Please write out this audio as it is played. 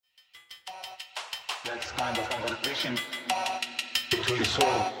That's kind of conversation between the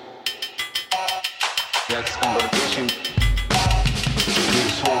soul. That's conversation between the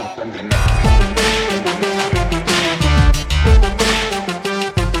soul and the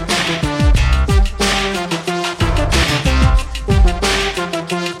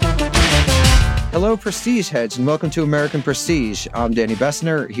Hello, Prestige heads, and welcome to American Prestige. I'm Danny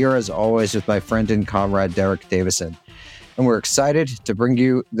Bessner, here as always with my friend and comrade Derek Davison. And we're excited to bring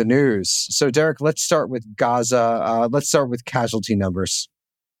you the news. So, Derek, let's start with Gaza. Let's start with casualty numbers.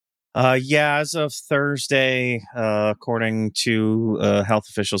 As of Thursday, according to health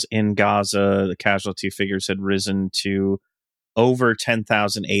officials in Gaza, the casualty figures had risen to over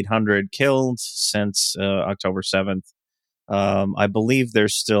 10,800 killed since October 7th. I believe they're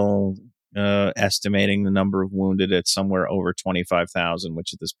still estimating the number of wounded at somewhere over 25,000,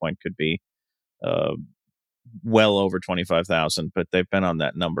 which at this point could be well over 25,000, but they've been on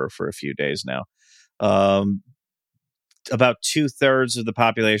that number for a few days now. About 2/3 of the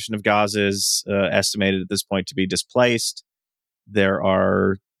population of Gaza is estimated at this point to be displaced. There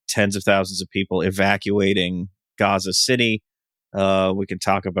are tens of thousands of people evacuating Gaza City. We can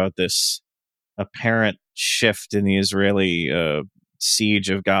talk about this apparent shift in the Israeli siege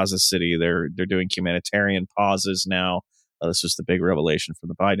of Gaza City. They're doing humanitarian pauses now. This was the big revelation from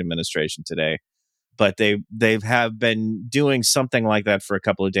the Biden administration today. But they have been doing something like that for a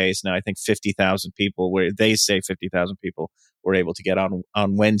couple of days now. I think 50,000 people, where they say 50,000 people were able to get on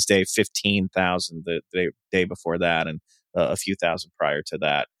Wednesday, 15,000 the day before that, and a few thousand prior to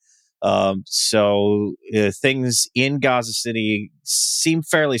that. So things in Gaza City seem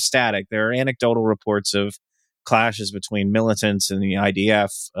fairly static. There are anecdotal reports of clashes between militants and the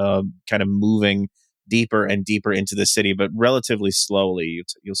IDF kind of moving deeper and deeper into the city, but relatively slowly.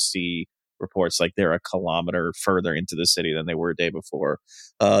 You'll see reports like they're a kilometer further into the city than they were a day before.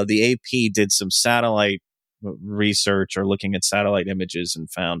 The AP did some satellite research or looking at satellite images and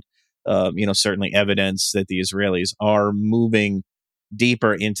found, certainly evidence that the Israelis are moving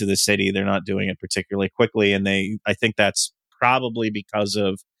deeper into the city. They're not doing it particularly quickly, and I think that's probably because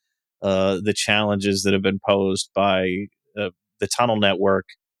of the challenges that have been posed by the tunnel network.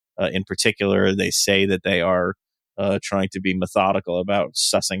 In particular, they say that they are trying to be methodical about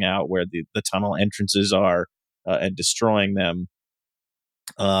sussing out where the tunnel entrances are and destroying them.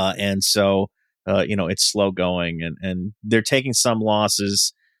 And so, it's slow going, and they're taking some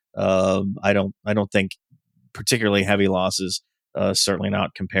losses. I don't think particularly heavy losses, certainly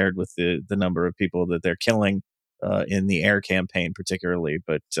not compared with the number of people that they're killing in the air campaign, particularly.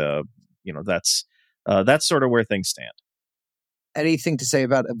 But, that's sort of where things stand. Anything to say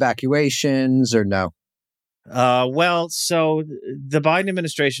about evacuations or no? So the Biden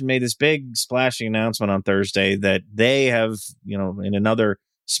administration made this big splashing announcement on Thursday that they have, in another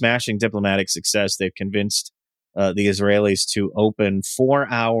smashing diplomatic success, they've convinced the Israelis to open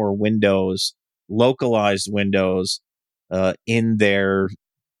 4-hour windows, localized windows, in their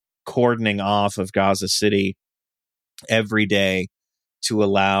cordoning off of Gaza City every day to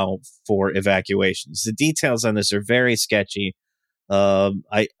allow for evacuations. The details on this are very sketchy.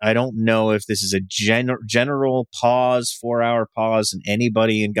 I don't know if this is a general pause, 4-hour pause, and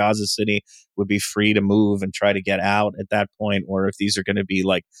anybody in Gaza City would be free to move and try to get out at that point, or if these are going to be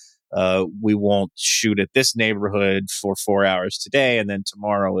like, we won't shoot at this neighborhood for 4 hours today, and then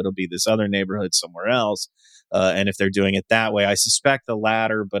tomorrow it'll be this other neighborhood somewhere else. And if they're doing it that way, I suspect the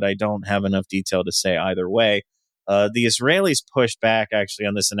latter, but I don't have enough detail to say either way. The Israelis pushed back actually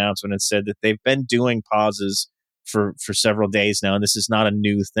on this announcement and said that they've been doing pauses for several days now, and this is not a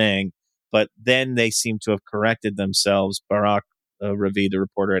new thing. But then they seem to have corrected themselves. Barak Ravi, the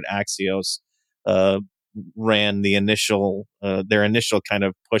reporter at Axios, ran their initial kind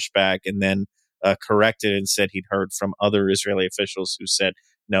of pushback, and then corrected and said he'd heard from other Israeli officials who said,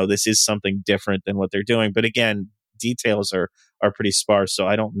 no, this is something different than what they're doing. But again, details are pretty sparse, so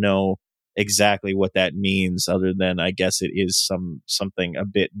I don't know exactly what that means, other than I guess it is something a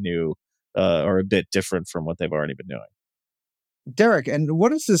bit new. Or a bit different from what they've already been doing. Derek, and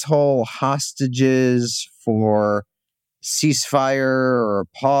what is this whole hostages for ceasefire or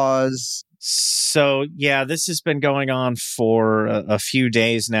pause? So, this has been going on for a few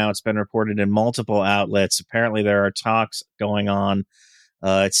days now. It's been reported in multiple outlets. Apparently, there are talks going on.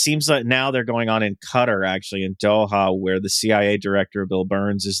 It seems like now they're going on in Qatar, actually, in Doha, where the CIA director, Bill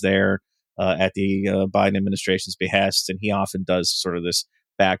Burns, is there at the Biden administration's behest, and he often does sort of this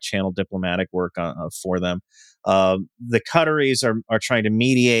back-channel diplomatic work for them. The Qataris are trying to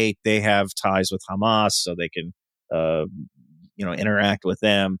mediate. They have ties with Hamas, so they can interact with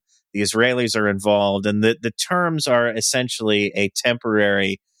them. The Israelis are involved, and the terms are essentially a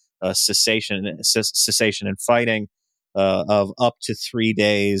temporary cessation in fighting of up to 3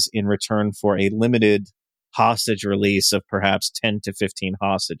 days in return for a limited hostage release of perhaps 10 to 15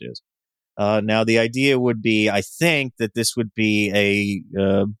 hostages. Now, the idea would be, I think, that this would be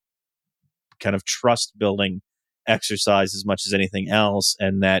a kind of trust building exercise as much as anything else,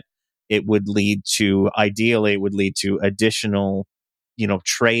 and that ideally, it would lead to additional,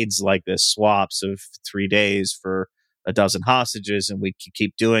 trades like this, swaps of 3 days for a dozen hostages, and we could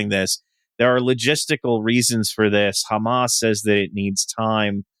keep doing this. There are logistical reasons for this. Hamas says that it needs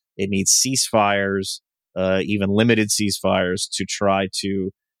time, it needs ceasefires, even limited ceasefires, to try to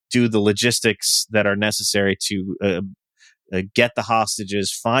do the logistics that are necessary to get the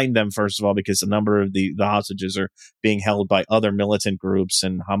hostages, find them, first of all, because a number of the hostages are being held by other militant groups,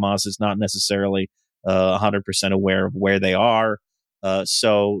 and Hamas is not necessarily 100% aware of where they are.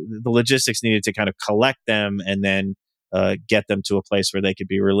 So the logistics needed to kind of collect them and then get them to a place where they could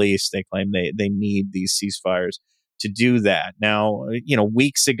be released. They claim they need these ceasefires to do that. Now,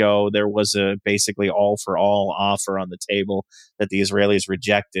 weeks ago, there was a basically all for all offer on the table that the Israelis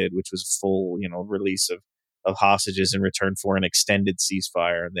rejected, which was a full, release of hostages in return for an extended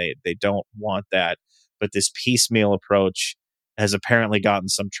ceasefire. They don't want that. But this piecemeal approach has apparently gotten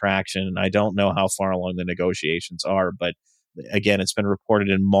some traction. And I don't know how far along the negotiations are, but again, it's been reported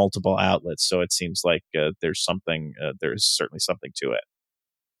in multiple outlets. So it seems like there's certainly something to it.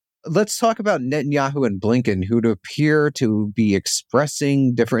 Let's talk about Netanyahu and Blinken, who'd appear to be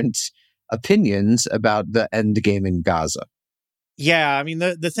expressing different opinions about the end game in Gaza. Yeah, I mean,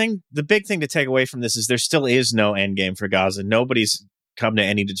 the big thing to take away from this is there still is no end game for Gaza. Nobody's come to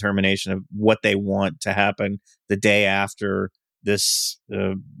any determination of what they want to happen the day after this,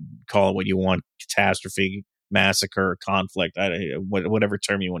 call it what you want, catastrophe, massacre, conflict, whatever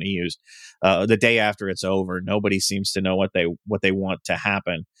term you want to use. The day after it's over, nobody seems to know what they want to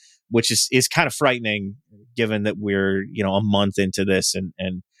happen, which is kind of frightening, given that we're a month into this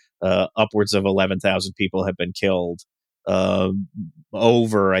and upwards of 11,000 people have been killed.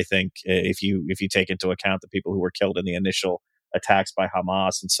 Over, I think, if you take into account the people who were killed in the initial attacks by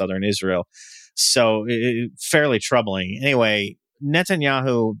Hamas in southern Israel. So fairly troubling. Anyway, Benjamin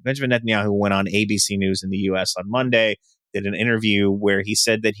Netanyahu went on ABC News in the U.S. on Monday, did an interview where he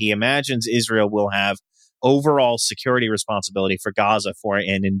said that he imagines Israel will have overall security responsibility for Gaza for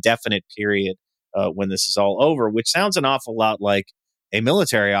an indefinite period when this is all over, which sounds an awful lot like a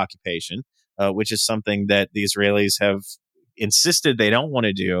military occupation, which is something that the Israelis have insisted they don't want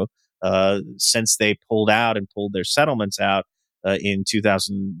to do since they pulled their settlements out in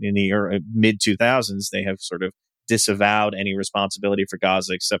the mid 2000s. They have sort of disavowed any responsibility for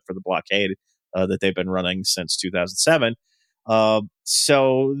Gaza except for the blockade that they've been running since 2007.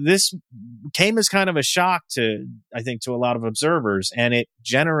 So this came as kind of a shock to a lot of observers, and it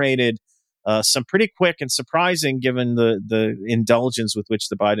generated some pretty quick and surprising, given the indulgence with which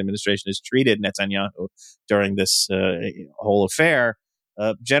the Biden administration has treated Netanyahu during this whole affair,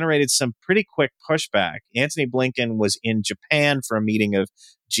 generated some pretty quick pushback. Antony Blinken was in Japan for a meeting of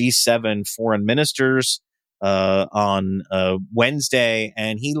G7 foreign ministers on Wednesday,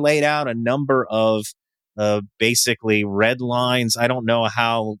 and he laid out a number of basically red lines. I don't know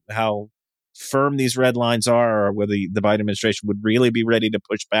how firm these red lines are, or whether the Biden administration would really be ready to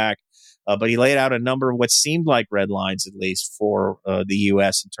push back. But he laid out a number of what seemed like red lines, at least for the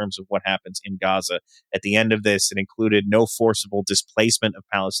U.S. in terms of what happens in Gaza. At the end of this, it included no forcible displacement of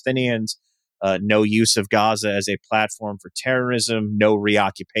Palestinians, no use of Gaza as a platform for terrorism, no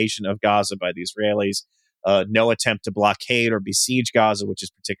reoccupation of Gaza by the Israelis, no attempt to blockade or besiege Gaza, which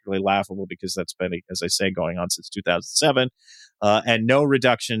is particularly laughable because that's been, as I say, going on since 2007. And no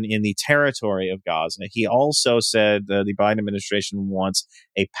reduction in the territory of Gaza. He also said the Biden administration wants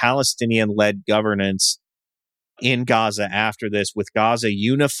a Palestinian-led governance in Gaza after this, with Gaza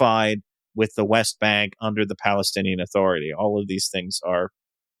unified with the West Bank under the Palestinian Authority. All of these things are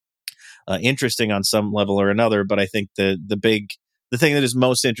interesting on some level or another, but I think the thing that is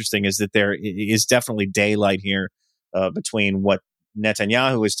most interesting is that there is definitely daylight here between what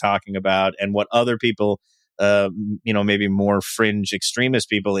Netanyahu is talking about and what other people, maybe more fringe extremist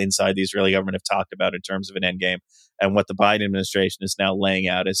people inside the Israeli government have talked about in terms of an endgame, and what the Biden administration is now laying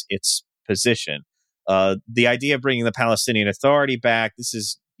out as its position. The idea of bringing the Palestinian Authority back, this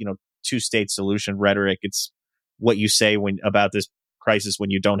is, two-state solution rhetoric. It's what you say about this crisis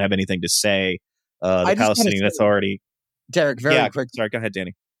when you don't have anything to say. The Palestinian Authority. Derek, very quick. Sorry, go ahead,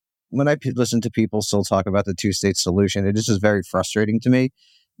 Danny. When I listen to people still talk about the two-state solution, it is just very frustrating to me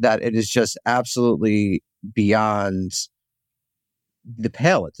that it is just absolutely beyond the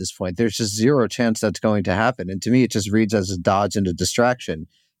pale at this point. There's just zero chance that's going to happen. And to me, it just reads as a dodge and a distraction.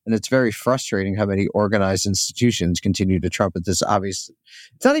 And it's very frustrating how many organized institutions continue to trumpet this obvious.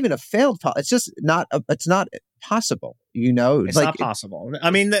 It's not even a failed. It's just not. It's not possible. It's not possible. I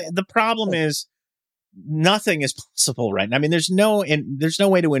mean, the problem is nothing is possible right now. I mean, there's no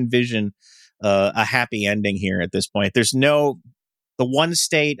way to envision a happy ending here at this point. The one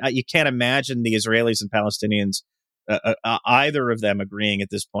state, you can't imagine the Israelis and Palestinians, either of them agreeing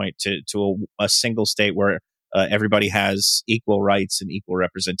at this point to a single state where everybody has equal rights and equal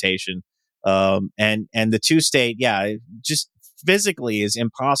representation. And the two state, just physically is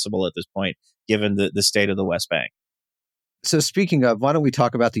impossible at this point, given the state of the West Bank. So speaking of, why don't we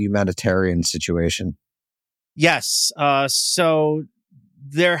talk about the humanitarian situation? Yes. So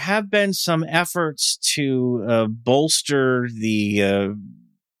there have been some efforts to bolster the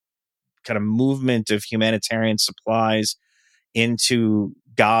kind of movement of humanitarian supplies into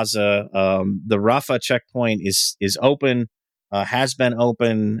Gaza. The Rafah checkpoint is open, has been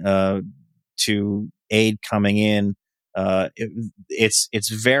open to aid coming in. It's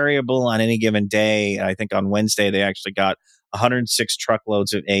variable on any given day. I think on Wednesday they actually got 106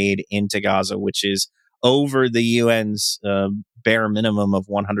 truckloads of aid into Gaza, which is over the UN's bare minimum of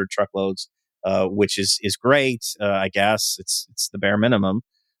 100 truckloads, which is great. I guess it's the bare minimum.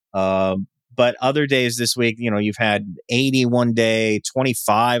 But other days this week, you've had 80 one day,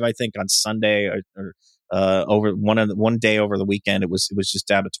 25, I think, on Sunday, or over one day over the weekend, it was just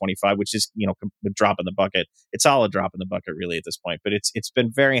down to 25, which is, a drop in the bucket. It's all a drop in the bucket really at this point, but it's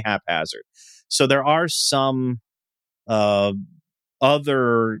been very haphazard. So there are some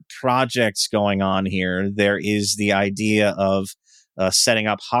other projects going on here. There is the idea of setting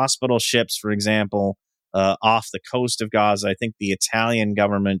up hospital ships, for example, off the coast of Gaza. I think the Italian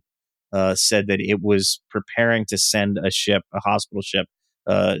government said that it was preparing to send a hospital ship,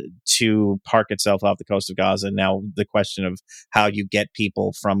 to park itself off the coast of Gaza. Now, the question of how you get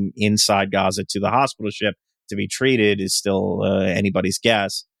people from inside Gaza to the hospital ship to be treated is still anybody's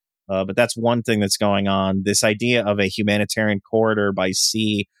guess. But that's one thing that's going on. This idea of a humanitarian corridor by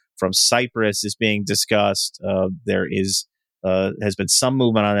sea from Cyprus is being discussed. There has been some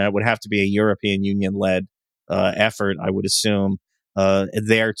movement on that. It would have to be a European Union-led effort, I would assume.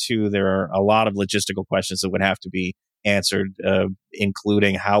 There, too, there are a lot of logistical questions that would have to be answered,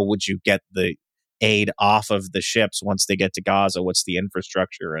 including how would you get the aid off of the ships once they get to Gaza? What's the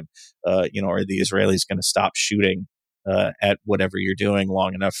infrastructure? And, are the Israelis going to stop shooting at whatever you're doing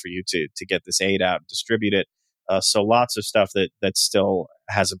long enough for you to get this aid out and distribute it? So lots of stuff that still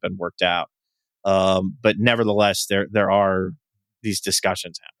hasn't been worked out. But nevertheless, there are these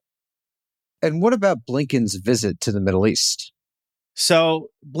discussions happening. And what about Blinken's visit to the Middle East? So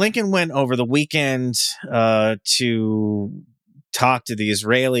Blinken went over the weekend to talk to the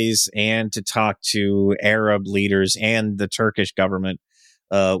Israelis and to talk to Arab leaders and the Turkish government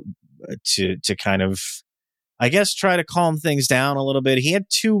to kind of, I guess, try to calm things down a little bit. He had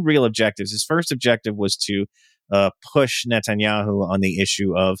two real objectives. His first objective was to push Netanyahu on the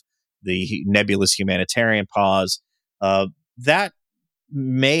issue of the nebulous humanitarian pause. That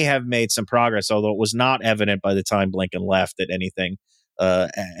may have made some progress, although it was not evident by the time Blinken left that anything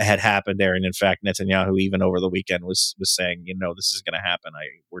had happened there. And in fact, Netanyahu, even over the weekend, was saying, this is going to happen.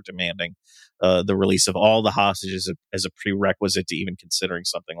 We're demanding the release of all the hostages as a prerequisite to even considering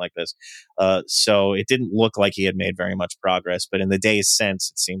something like this. So it didn't look like he had made very much progress. But in the days since,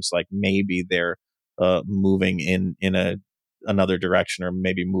 it seems like maybe they're moving in another direction, or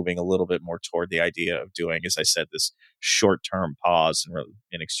maybe moving a little bit more toward the idea of doing, as I said, this short-term pause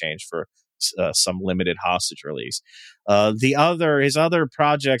in exchange for some limited hostage release. His other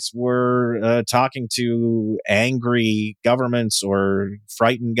projects were talking to angry governments or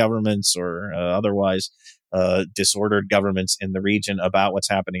frightened governments or otherwise disordered governments in the region about what's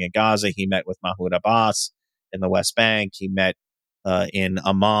happening in Gaza. He met with Mahmoud Abbas in the West Bank. He met in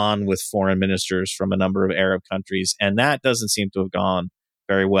Amman with foreign ministers from a number of Arab countries, and that doesn't seem to have gone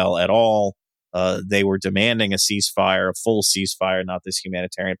very well at all. They were demanding a ceasefire, a full ceasefire, not this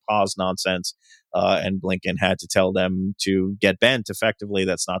humanitarian pause nonsense. And Blinken had to tell them to get bent effectively.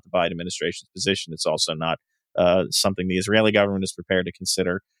 That's not the Biden administration's position. It's also not something the Israeli government is prepared to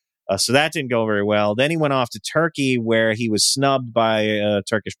consider. So that didn't go very well. Then he went off to Turkey, where he was snubbed by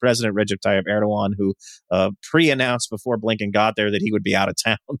Turkish President Recep Tayyip Erdogan, who pre-announced before Blinken got there that he would be out of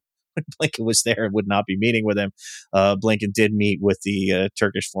town when Blinken was there and would not be meeting with him. Blinken did meet with the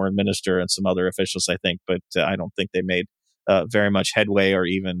Turkish foreign minister and some other officials, I think, but I don't think they made very much headway or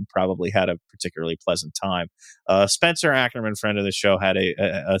even probably had a particularly pleasant time. Spencer Ackerman, friend of the show, had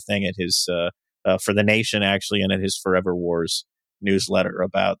a thing at his for The Nation, actually, and at his Forever Wars newsletter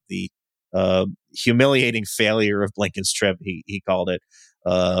about the humiliating failure of Blinken's trip, he called it.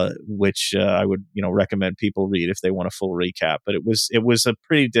 which I would recommend people read if they want a full recap. But it was a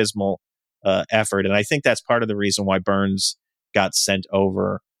pretty dismal effort, and I think that's part of the reason why Burns got sent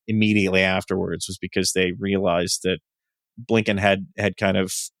over immediately afterwards, was because they realized that Blinken had kind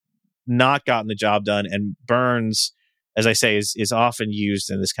of not gotten the job done, and Burns, as I say, is often used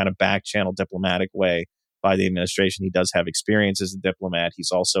in this kind of back channel diplomatic way by the administration. He does have experience as a diplomat.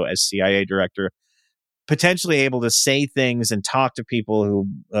 He's also, as CIA director, potentially able to say things and talk to people who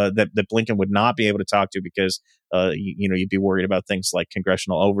that Blinken would not be able to talk to, because you'd be worried about things like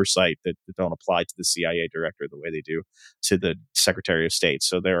congressional oversight that don't apply to the CIA director the way they do to the Secretary of State.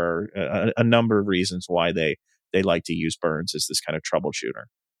 So there are a number of reasons why they like to use Burns as this kind of troubleshooter.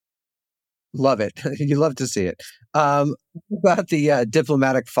 Love it. You love to see it. About the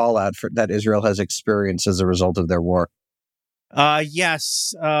diplomatic fallout that Israel has experienced as a result of their war.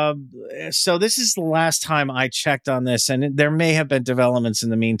 Yes. So this is the last time I checked on this, and there may have been developments in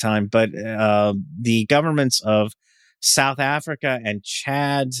the meantime, but the governments of South Africa and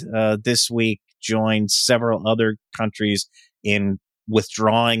Chad this week joined several other countries in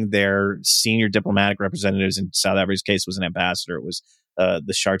withdrawing their senior diplomatic representatives. In South Africa's case, was an ambassador. It was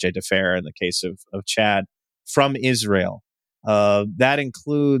the chargé d'affaires in the case of Chad, from Israel. That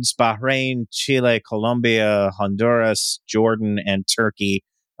includes Bahrain, Chile, Colombia, Honduras, Jordan, and Turkey.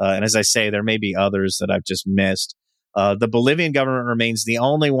 And as I say, there may be others that I've just missed. The Bolivian government remains the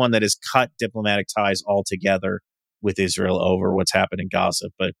only one that has cut diplomatic ties altogether with Israel over what's happened in Gaza.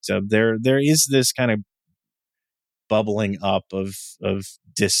 But there is this kind of bubbling up of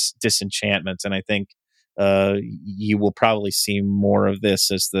disenchantment, and I think you will probably see more of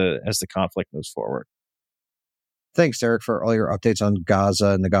this as the conflict moves forward. Thanks, Derek, for all your updates on Gaza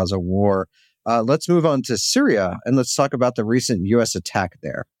and the Gaza war. Let's move on to Syria, and let's talk about the recent U.S. attack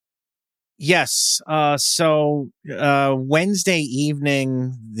there. Yes. So Wednesday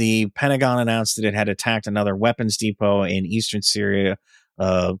evening, the Pentagon announced that it had attacked another weapons depot in eastern Syria,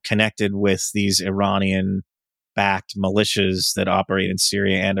 connected with these Iranian-backed militias that operate in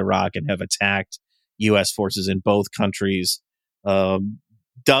Syria and Iraq and have attacked U.S. forces in both countries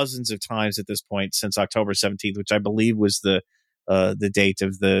dozens of times at this point since October 17th, which I believe was the date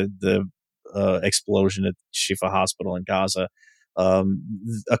of the explosion at Shifa Hospital in Gaza.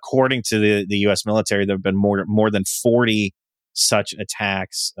 According to the U.S. military, there have been more than 40 such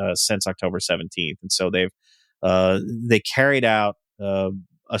attacks since October 17th, and so they carried out a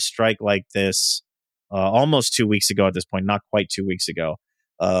strike like this almost 2 weeks ago at this point, not quite 2 weeks ago.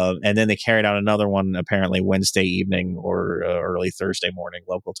 And then they carried out another one apparently Wednesday evening or early Thursday morning,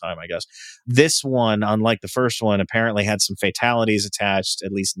 local time, I guess. This one, unlike the first one, apparently had some fatalities attached.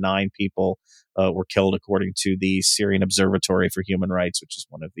 At least 9 people were killed, according to the Syrian Observatory for Human Rights, which is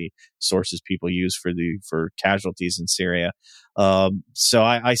one of the sources people use for casualties in Syria. So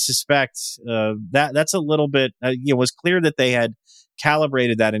I suspect that's a little bit. It was clear that they had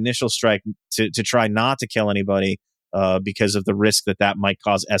calibrated that initial strike to try not to kill anybody, because of the risk that might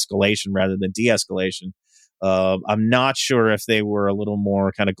cause escalation rather than de-escalation. I'm not sure if they were a little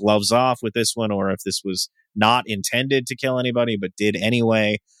more kind of gloves off with this one, or if this was not intended to kill anybody but did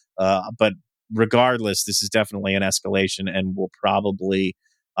anyway. But regardless, this is definitely an escalation and will probably,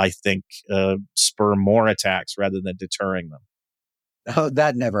 I think, spur more attacks rather than deterring them. Oh,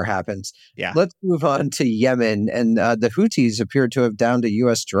 that never happens. Yeah. Let's move on to Yemen, and the Houthis appear to have downed a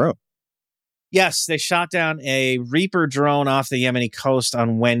U.S. drone. Yes, they shot down a Reaper drone off the Yemeni coast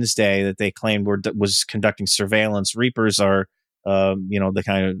on Wednesday that they claimed was conducting surveillance. Reapers are,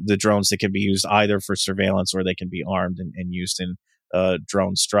 the drones that can be used either for surveillance or they can be armed and used in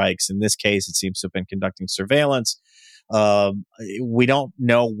drone strikes. In this case, it seems to have been conducting surveillance. We don't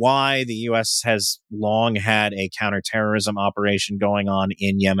know why. The U.S. has long had a counterterrorism operation going on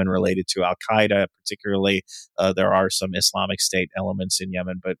in Yemen related to Al Qaeda, particularly. There are some Islamic State elements in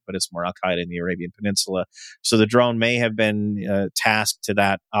Yemen, but it's more Al Qaeda in the Arabian Peninsula. So the drone may have been tasked to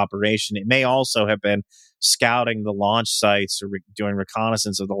that operation. It may also have been scouting the launch sites or doing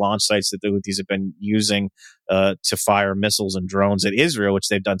reconnaissance of the launch sites that the Houthis have been using to fire missiles and drones at Israel, which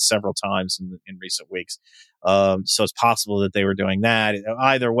they've done several times in recent weeks. So it's possible that they were doing that.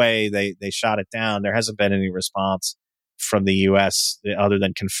 Either way, they shot it down. There hasn't been any response from the U.S. other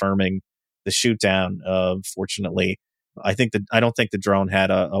than confirming the shoot down. Fortunately, I don't think the drone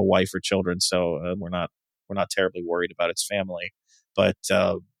had a wife or children, so we're not terribly worried about its family. But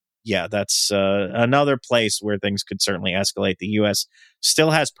yeah, that's another place where things could certainly escalate. The U.S. still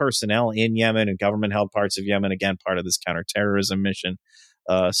has personnel in Yemen and government-held parts of Yemen, again, part of this counterterrorism mission.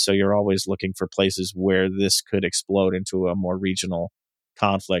 So you're always looking for places where this could explode into a more regional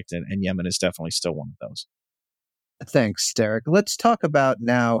conflict, and Yemen is definitely still one of those. Thanks, Derek. Let's talk about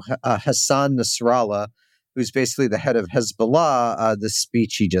now Hassan Nasrallah, who's basically the head of Hezbollah, the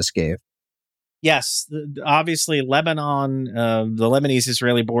speech he just gave. Yes, obviously, Lebanon, the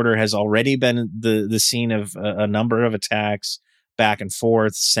Lebanese-Israeli border has already been the scene of a number of attacks back and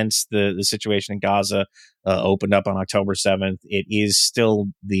forth since the situation in Gaza opened up on October 7th. It is still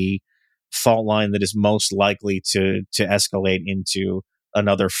the fault line that is most likely to escalate into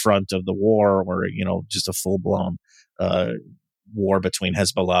another front of the war, or just a full-blown uh, war between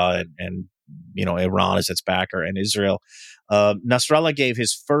Hezbollah and Iran as its backer and Israel. Nasrallah gave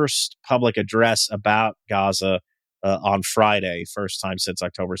his first public address about Gaza on Friday, first time since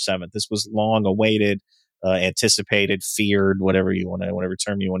October 7th. This was long awaited, anticipated, feared, whatever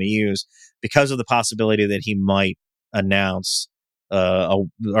term you want to use, because of the possibility that he might announce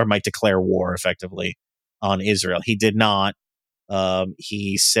or might declare war effectively on Israel. He did not.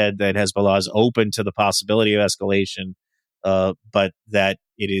 He said that Hezbollah is open to the possibility of escalation, but that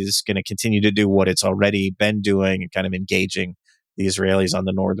it is going to continue to do what it's already been doing, and kind of engaging the Israelis on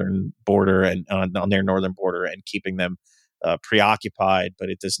the northern border and on their northern border and keeping them preoccupied. But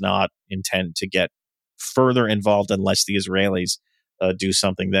it does not intend to get further involved unless the Israelis do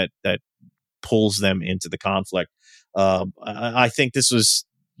something that pulls them into the conflict. I think this was,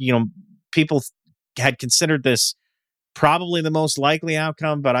 people had considered this probably the most likely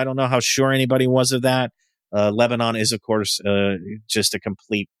outcome, but I don't know how sure anybody was of that. Lebanon is, of course, just a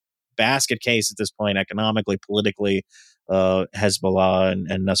complete basket case at this point, economically, politically. Hezbollah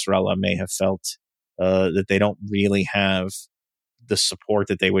and Nasrallah may have felt that they don't really have the support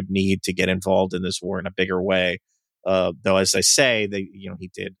that they would need to get involved in this war in a bigger way. Though, as I say, he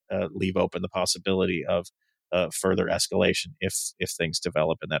did leave open the possibility of further escalation if things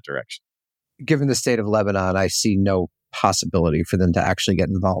develop in that direction. Given the state of Lebanon, I see no possibility for them to actually get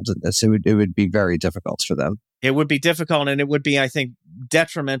involved in this. It would be very difficult for them. It would be difficult, and it would be, I think,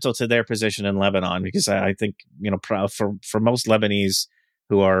 detrimental to their position in Lebanon, because I think, for most Lebanese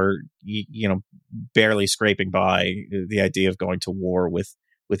who are, barely scraping by, the idea of going to war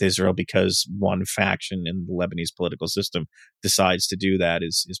with Israel because one faction in the Lebanese political system decides to do that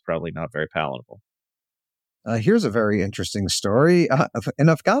is probably not very palatable. Here's a very interesting story. In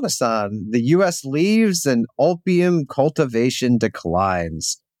Afghanistan, the U.S. leaves and opium cultivation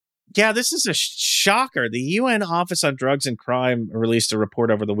declines. Yeah, this is a shocker. The UN Office on Drugs and Crime released a report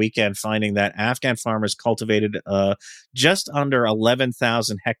over the weekend finding that Afghan farmers cultivated just under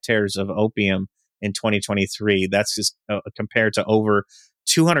 11,000 hectares of opium in 2023. That's just compared to over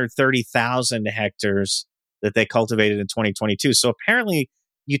 230,000 hectares that they cultivated in 2022. So apparently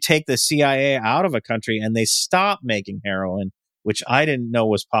you take the CIA out of a country and they stop making heroin, which I didn't know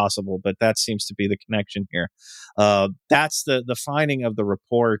was possible, but that seems to be the connection here. That's the finding of the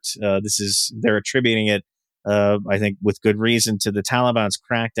report. They're attributing it, I think, with good reason, to the Taliban's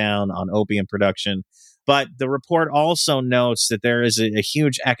crackdown on opium production. But the report also notes that there is a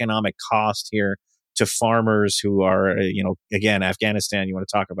huge economic cost here to farmers who are, again, Afghanistan, you want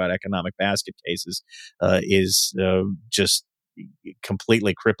to talk about economic basket cases, is just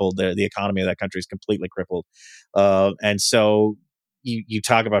completely crippled. The economy of that country is completely crippled. And so you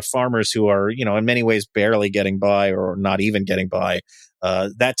talk about farmers who are, in many ways barely getting by or not even getting by.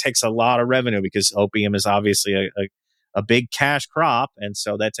 That takes a lot of revenue, because opium is obviously a big cash crop. And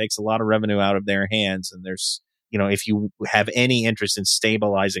so that takes a lot of revenue out of their hands. And there's, if you have any interest in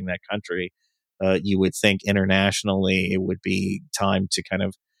stabilizing that country, you would think internationally it would be time to kind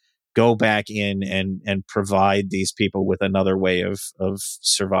of go back in and provide these people with another way of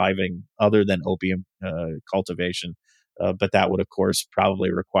surviving other than opium cultivation. But that would, of course,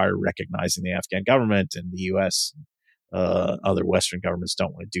 probably require recognizing the Afghan government, and the U.S. Other Western governments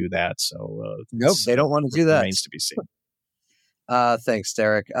don't want to do that. So nope, they don't want to do that. Remains to be seen. Thanks,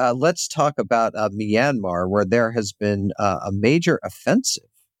 Derek. Let's talk about Myanmar, where there has been a major offensive.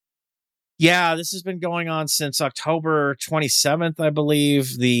 Yeah, this has been going on since October 27th, I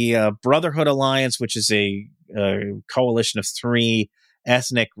believe. The Brotherhood Alliance, which is a coalition of three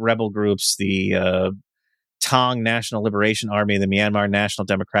ethnic rebel groups, the Tong National Liberation Army, the Myanmar National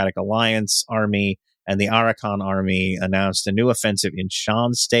Democratic Alliance Army, and the Arakan Army, announced a new offensive in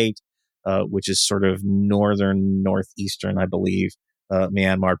Shan State, which is sort of northeastern, I believe.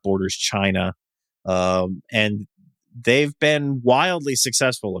 Myanmar borders China. And they've been wildly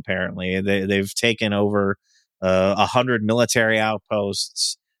successful, apparently. They've taken over 100 military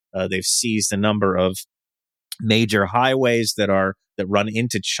outposts. They've seized a number of major highways that run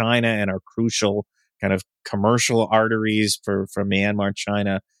into China and are crucial kind of commercial arteries for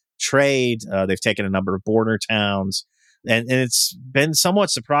Myanmar-China trade. They've taken a number of border towns. And it's been somewhat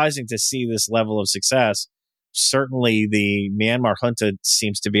surprising to see this level of success. certainly the Myanmar junta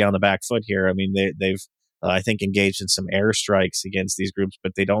seems to be on the back foot here. I mean, they've I think engaged in some airstrikes against these groups,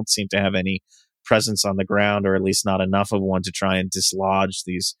 but they don't seem to have any presence on the ground, or at least not enough of one to try and dislodge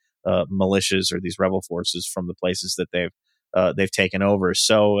these militias or these rebel forces from the places that they've taken over.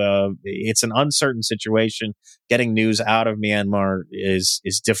 So it's an uncertain situation. Getting news out of Myanmar is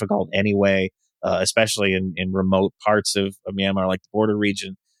difficult anyway, especially in remote parts of Myanmar, like the border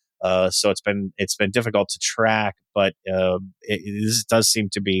region. So it's been difficult to track, but this does seem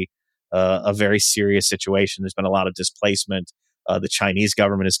to be a very serious situation. There's been a lot of displacement. The Chinese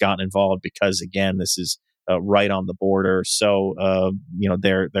government has gotten involved because, again, this is right on the border. So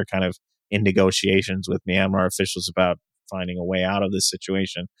they're kind of in negotiations with Myanmar officials about finding a way out of this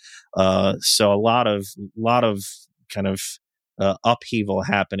situation. So a lot of kind of upheaval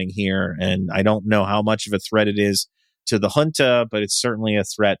happening here, and I don't know how much of a threat it is to the junta, but it's certainly a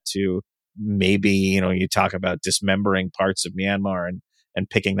threat to maybe, you talk about dismembering parts of Myanmar and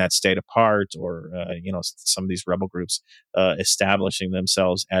picking that state apart, or some of these rebel groups establishing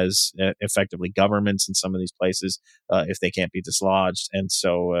themselves as effectively governments in some of these places if they can't be dislodged. And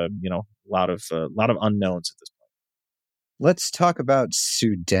so a lot of unknowns at this point. Let's talk about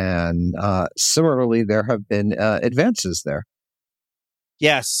Sudan. Similarly, there have been advances there.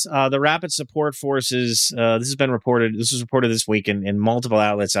 Yes, the Rapid Support Forces. This has been reported. This was reported this week in multiple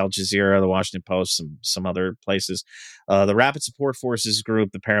outlets: Al Jazeera, the Washington Post, some other places. The Rapid Support Forces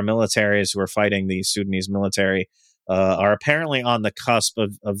group, the paramilitaries who are fighting the Sudanese military, are apparently on the cusp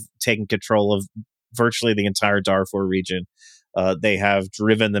of taking control of virtually the entire Darfur region. They have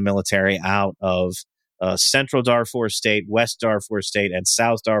driven the military out of Central Darfur State, West Darfur State, and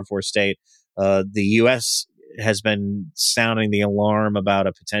South Darfur State. The U.S. has been sounding the alarm about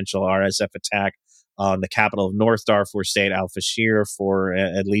a potential RSF attack on the capital of North Darfur State, Al-Fashir, for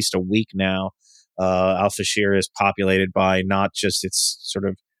at least a week now. Al-Fashir is populated by not just its sort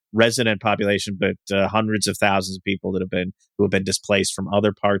of resident population, but hundreds of thousands of people who have been displaced from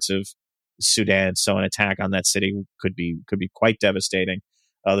other parts of Sudan. So an attack on that city could be quite devastating.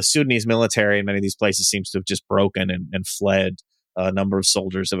 The Sudanese military in many of these places seems to have just broken and fled. A number of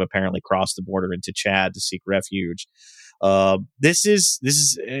soldiers have apparently crossed the border into Chad to seek refuge. This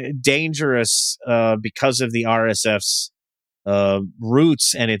is dangerous because of the RSF's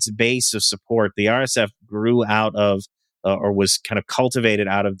roots and its base of support. The RSF grew out of or was kind of cultivated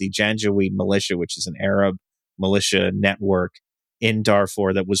out of the Janjaweed militia, which is an Arab militia network in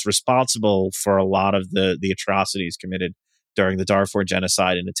Darfur that was responsible for a lot of the atrocities committed during the Darfur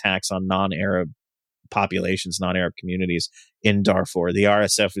genocide and attacks on non-Arab populations, non-Arab communities in Darfur. The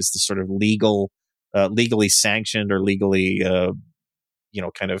RSF is the sort of legally sanctioned or legally,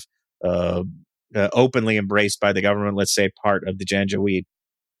 openly embraced by the government, let's say, part of the Janjaweed.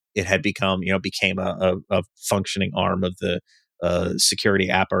 It had became a functioning arm of the security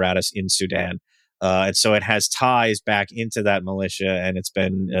apparatus in Sudan. And so it has ties back into that militia, and it's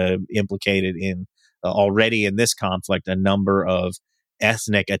been implicated in already in this conflict a number of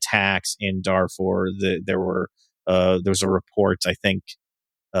ethnic attacks in Darfur. There was a report, I think,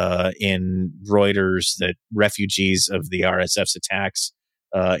 in Reuters that refugees of the RSF's attacks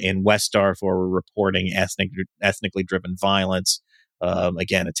in West Darfur were reporting ethnically driven violence.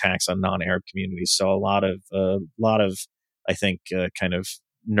 Again, attacks on non-Arab communities. So a lot of I think kind of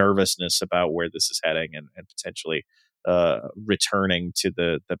nervousness about where this is heading and potentially returning to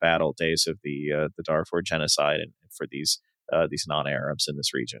the battle days of the Darfur genocide and for these non-Arabs in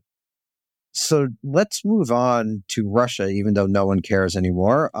this region. So let's move on to Russia, even though no one cares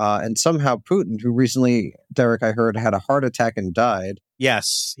anymore. And somehow Putin, who recently, Derek, I heard, had a heart attack and died.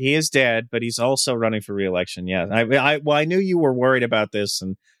 Yes, he is dead, but he's also running for re-election. Yeah, I knew you were worried about this,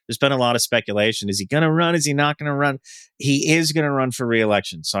 and there's been a lot of speculation. Is he going to run? Is he not going to run? He is going to run for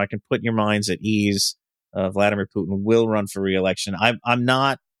re-election. So I can put your minds at ease. Vladimir Putin will run for re-election. I'm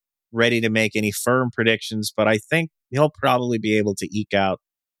not ready to make any firm predictions, but I think he'll probably be able to eke out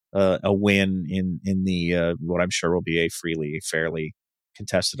a win in the what I'm sure will be a fairly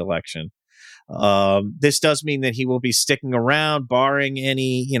contested election. This does mean that he will be sticking around, barring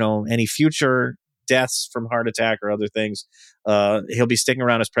any future deaths from heart attack or other things. He'll be sticking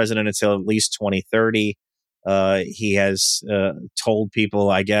around as president until at least 2030. He has told people,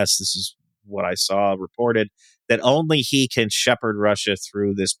 I guess this is what I saw reported, that only he can shepherd Russia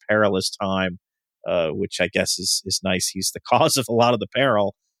through this perilous time, which I guess is nice. He's the cause of a lot of the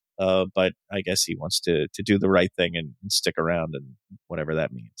peril, but I guess he wants to do the right thing and stick around, and whatever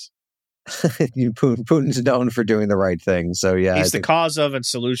that means. Putin's known for doing the right thing, so yeah, he's the cause of and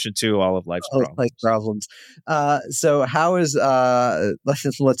solution to all of life's problems. So how is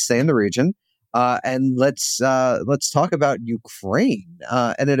let's stay in the region? And let's talk about Ukraine.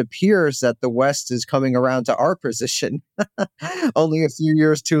 And it appears that the West is coming around to our position, only a few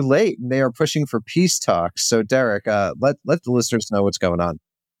years too late, and they are pushing for peace talks. So, Derek, let the listeners know what's going on.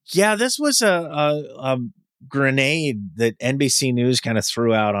 Yeah, this was a grenade that NBC News kind of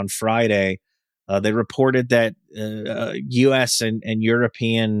threw out on Friday. They reported that U.S. and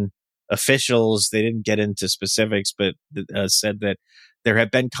European officials, they didn't get into specifics, but said that there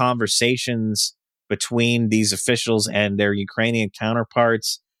have been conversations between these officials and their Ukrainian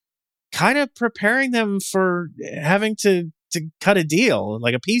counterparts, kind of preparing them for having to cut a deal,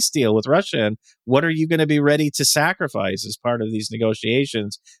 like a peace deal with Russia. And what are you going to be ready to sacrifice as part of these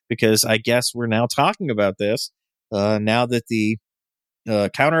negotiations? Because I guess we're now talking about this now that the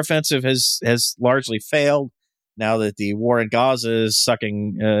counteroffensive has largely failed. Now that the war in Gaza is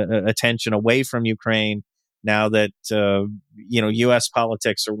sucking attention away from Ukraine. Now that U.S.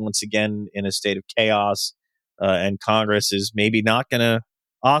 politics are once again in a state of chaos, and Congress is maybe not going to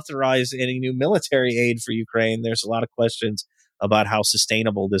authorize any new military aid for Ukraine. There's a lot of questions about how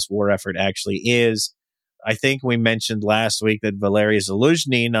sustainable this war effort actually is. I think we mentioned last week that Valery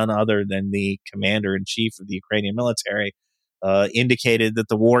Zaluzhny, none other than the commander-in-chief of the Ukrainian military, indicated that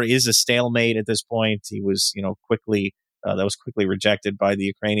the war is a stalemate at this point. He was, quickly that was quickly rejected by the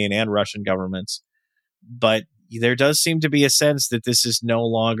Ukrainian and Russian governments. But there does seem to be a sense that this is no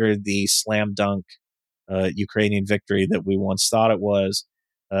longer the slam dunk Ukrainian victory that we once thought it was,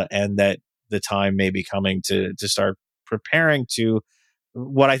 and that the time may be coming to start preparing to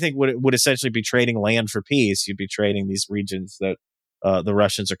what I think would essentially be trading land for peace. You'd be trading these regions that the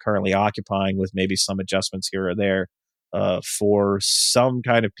Russians are currently occupying, with maybe some adjustments here or there, for some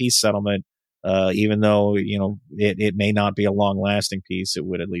kind of peace settlement. Even though it may not be a long-lasting peace, it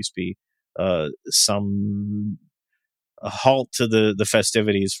would at least be some halt to the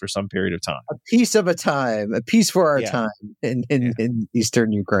festivities for some period of time. A piece of a time, a piece for our time in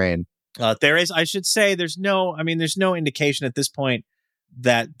eastern Ukraine. There is, I should say, there's no indication at this point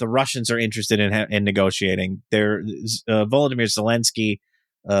that the Russians are interested in negotiating. Volodymyr Zelensky,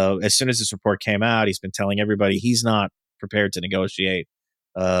 as soon as this report came out, he's been telling everybody he's not prepared to negotiate,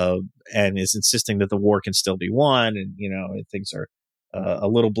 and is insisting that the war can still be won. And things are a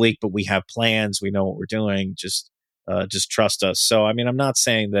little bleak, but we have plans. We know what we're doing. Just trust us. So, I mean, I'm not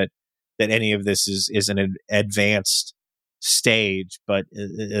saying that any of this is an advanced stage, but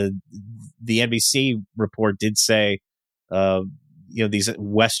the NBC report did say, these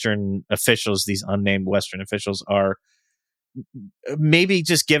Western officials, these unnamed Western officials, are maybe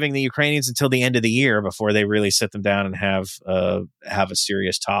just giving the Ukrainians until the end of the year before they really sit them down and have a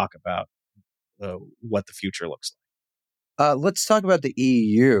serious talk about what the future looks like. Let's talk about the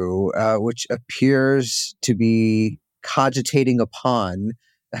EU, which appears to be cogitating upon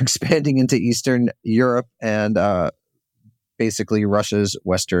expanding into Eastern Europe and basically Russia's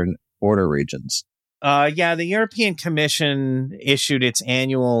Western border regions. The European Commission issued its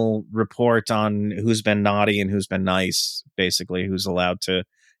annual report on who's been naughty and who's been nice, basically who's allowed to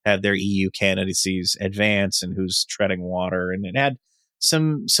have their EU candidacies advance and who's treading water. And it had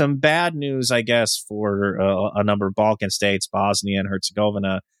some bad news, I guess, for a number of Balkan states: Bosnia and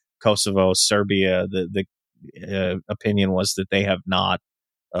Herzegovina, Kosovo, Serbia. The opinion was that they have not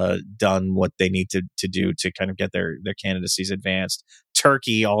done what they need to do to kind of get their candidacies advanced.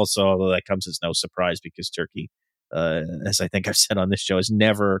 Turkey also, although that comes as no surprise, because Turkey, as I think I've said on this show, is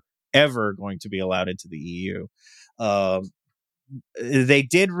never, ever going to be allowed into the EU. They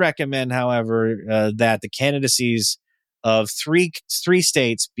did recommend, however, that the candidacies of three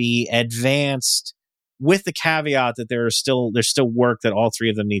states be advanced, with the caveat that there's still work that all three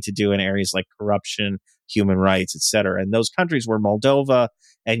of them need to do in areas like corruption, human rights, etc. And those countries were Moldova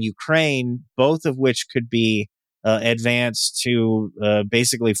and Ukraine, both of which could be advanced to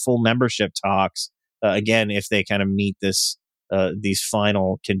basically full membership talks. Again, if they kind of meet these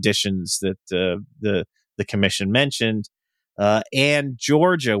final conditions that the commission mentioned. And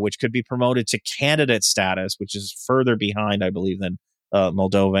Georgia, which could be promoted to candidate status, which is further behind, I believe, than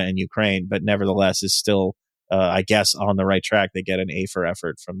Moldova and Ukraine, but nevertheless is still, I guess, on the right track. They get an A for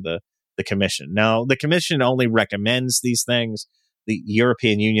effort from the commission. Now, the commission only recommends these things. The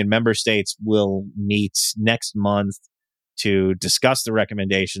European Union member states will meet next month to discuss the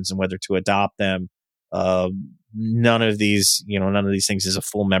recommendations and whether to adopt them. None of these things is a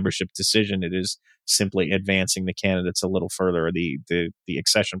full membership decision. It is simply advancing the candidates a little further, or the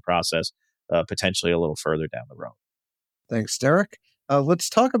accession process potentially a little further down the road. Thanks, Derek. Let's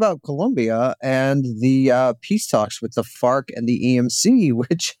talk about Colombia and the peace talks with the FARC and the EMC,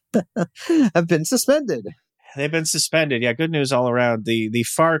 which have been suspended. They've been suspended. Yeah, good news all around. The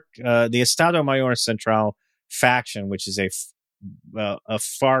FARC, the Estado Mayor Central faction, which is a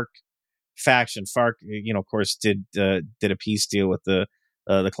FARC faction. FARC, of course, did a peace deal with the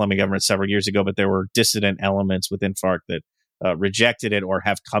Colombian government several years ago, but there were dissident elements within FARC that rejected it or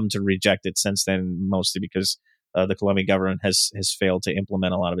have come to reject it since then, mostly because the Colombian government has failed to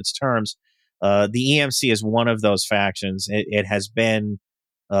implement a lot of its terms. The EMC is one of those factions. It has been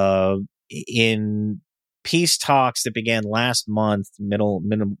in peace talks that began last month, middle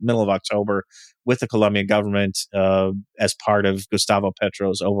of October, with the Colombian government as part of Gustavo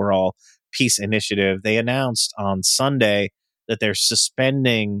Petro's overall peace initiative. They announced on Sunday that they're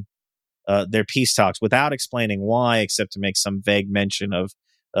suspending their peace talks without explaining why, except to make some vague mention of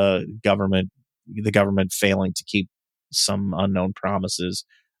the government failing to keep some unknown promises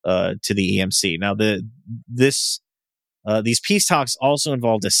to the EMC. Now, these peace talks also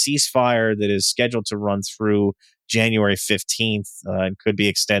involved a ceasefire that is scheduled to run through January 15th and could be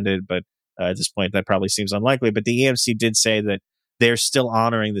extended, but at this point that probably seems unlikely. But the EMC did say that they're still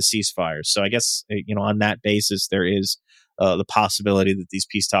honoring the ceasefire. So I guess, on that basis, there is the possibility that these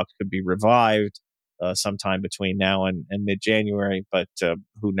peace talks could be revived sometime between now and mid-January, but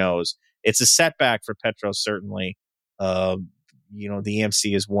who knows? It's a setback for Petro, certainly. The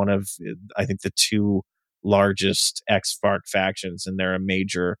EMC is one of, I think, the two largest ex-FARC factions, and they're a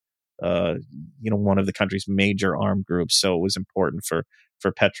major, one of the country's major armed groups. So it was important for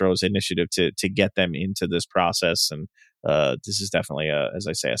Petro's initiative to get them into this process, and this is definitely, as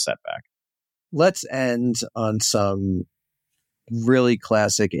I say, a setback. Let's end on some really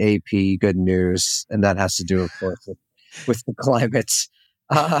classic AP good news, and that has to do, of course, with the climate.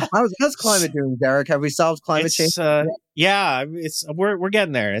 How's climate doing, Derek? Have we solved climate change? Yeah, we're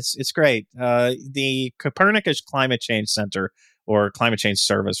getting there. It's great. The Copernicus Climate Change Center, or Climate Change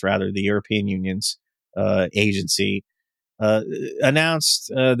Service, rather, the European Union's agency, announced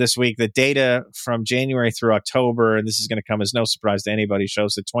this week that data from January through October, and this is going to come as no surprise to anybody,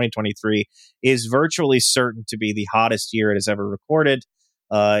 shows that 2023 is virtually certain to be the hottest year it has ever recorded.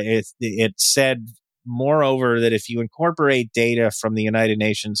 It said, moreover, that if you incorporate data from the United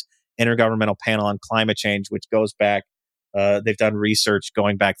Nations Intergovernmental Panel on Climate Change, which goes back, they've done research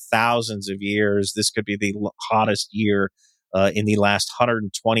going back thousands of years, this could be the hottest year in the last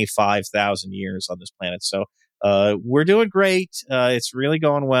 125,000 years on this planet. So we're doing great. It's really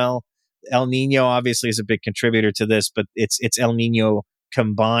going well. El Nino obviously is a big contributor to this, but it's El Nino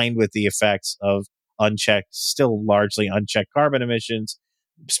combined with the effects of still largely unchecked carbon emissions.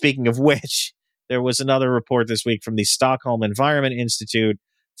 Speaking of which, there was another report this week from the Stockholm Environment Institute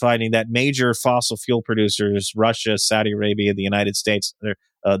finding that major fossil fuel producers, Russia, Saudi Arabia, the United States, there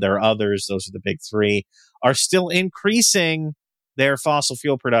are others, those are the big three, are still increasing their fossil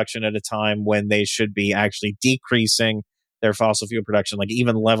fuel production at a time when they should be actually decreasing their fossil fuel production. Like,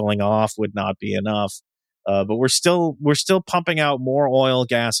 even leveling off would not be enough. But we're still pumping out more oil,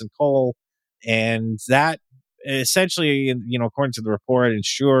 gas, and coal, and that essentially, according to the report,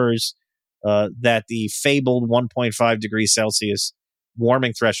 ensures that the fabled 1.5 degrees Celsius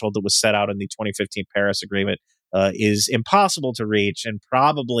warming threshold that was set out in the 2015 Paris Agreement is impossible to reach, and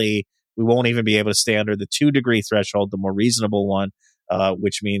probably we won't even be able to stay under the 2-degree threshold, the more reasonable one,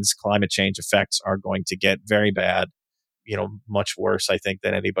 which means climate change effects are going to get very bad, much worse, I think,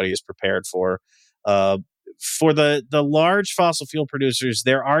 than anybody is prepared for. For the large fossil fuel producers,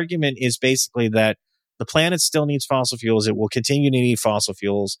 their argument is basically that the planet still needs fossil fuels. It will continue to need fossil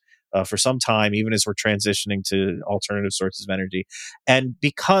fuels for some time, even as we're transitioning to alternative sources of energy. And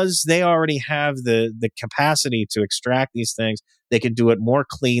because they already have the capacity to extract these things, they can do it more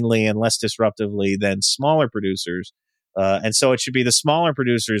cleanly and less disruptively than smaller producers. And so it should be the smaller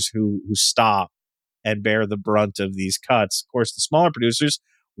producers who stop and bear the brunt of these cuts. Of course, the smaller producers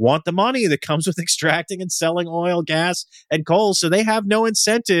want the money that comes with extracting and selling oil, gas, and coal, so they have no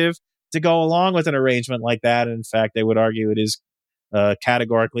incentive to go along with an arrangement like that. And in fact, they would argue it is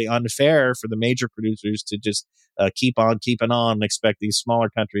categorically unfair for the major producers to just keep on keeping on and expect these smaller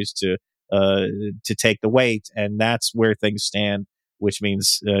countries to take the weight. And that's where things stand, which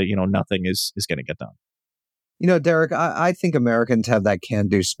means nothing is going to get done. Derek, I think Americans have that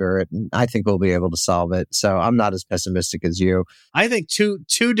can-do spirit, and I think we'll be able to solve it. So I'm not as pessimistic as you. I think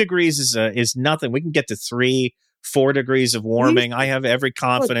two degrees is nothing. We can get to 3-4 degrees of warming. I have every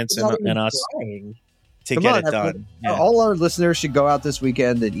confidence in us to get it done. Yeah. All our listeners should go out this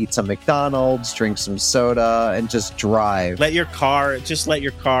weekend and eat some McDonald's, drink some soda, and just drive. Let your car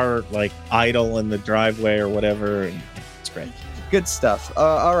like idle in the driveway or whatever. And it's great. Good stuff.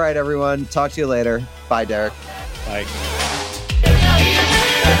 All right, everyone. Talk to you later. Bye, Derek. Bye.